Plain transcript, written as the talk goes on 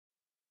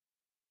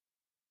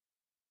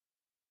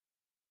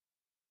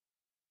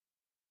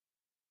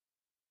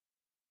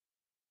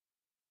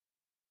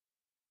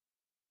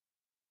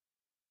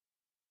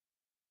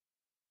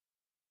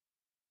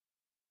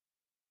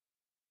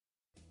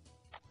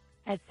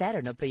At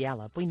Saturn of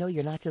Puyallup, we know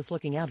you're not just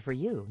looking out for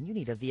you. You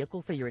need a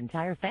vehicle for your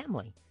entire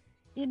family.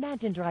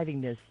 Imagine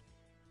driving this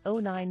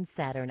 '09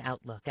 Saturn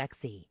Outlook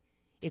XE,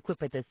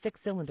 equipped with a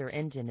 6-cylinder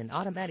engine and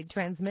automatic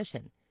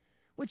transmission.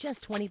 With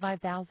just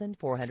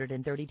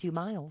 25,432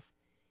 miles.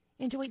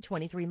 Enjoy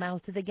 23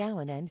 miles to the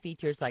gallon and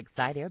features like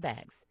side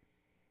airbags,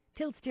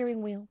 tilt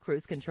steering wheel,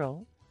 cruise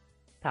control,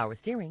 power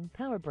steering,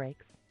 power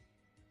brakes,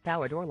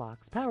 power door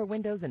locks, power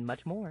windows, and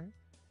much more.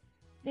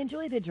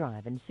 Enjoy the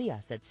drive and see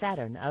us at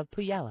Saturn of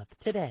Puyallup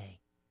today.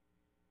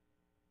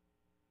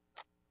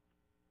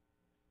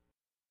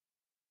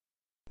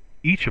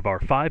 Each of our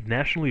 5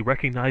 nationally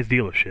recognized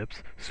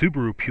dealerships,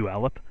 Subaru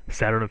Puyallup,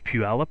 Saturn of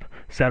Puyallup,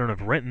 Saturn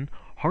of Renton,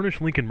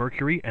 Harnish Lincoln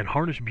Mercury, and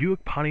Harnish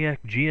Buick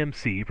Pontiac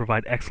GMC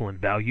provide excellent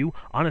value,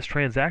 honest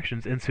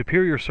transactions, and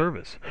superior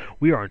service.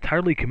 We are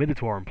entirely committed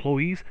to our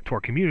employees, to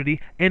our community,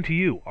 and to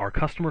you, our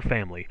customer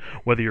family.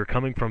 Whether you're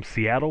coming from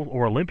Seattle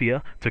or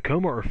Olympia,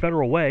 Tacoma or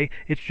Federal Way,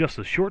 it's just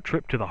a short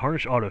trip to the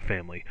Harnish Auto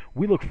family.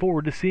 We look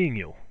forward to seeing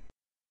you.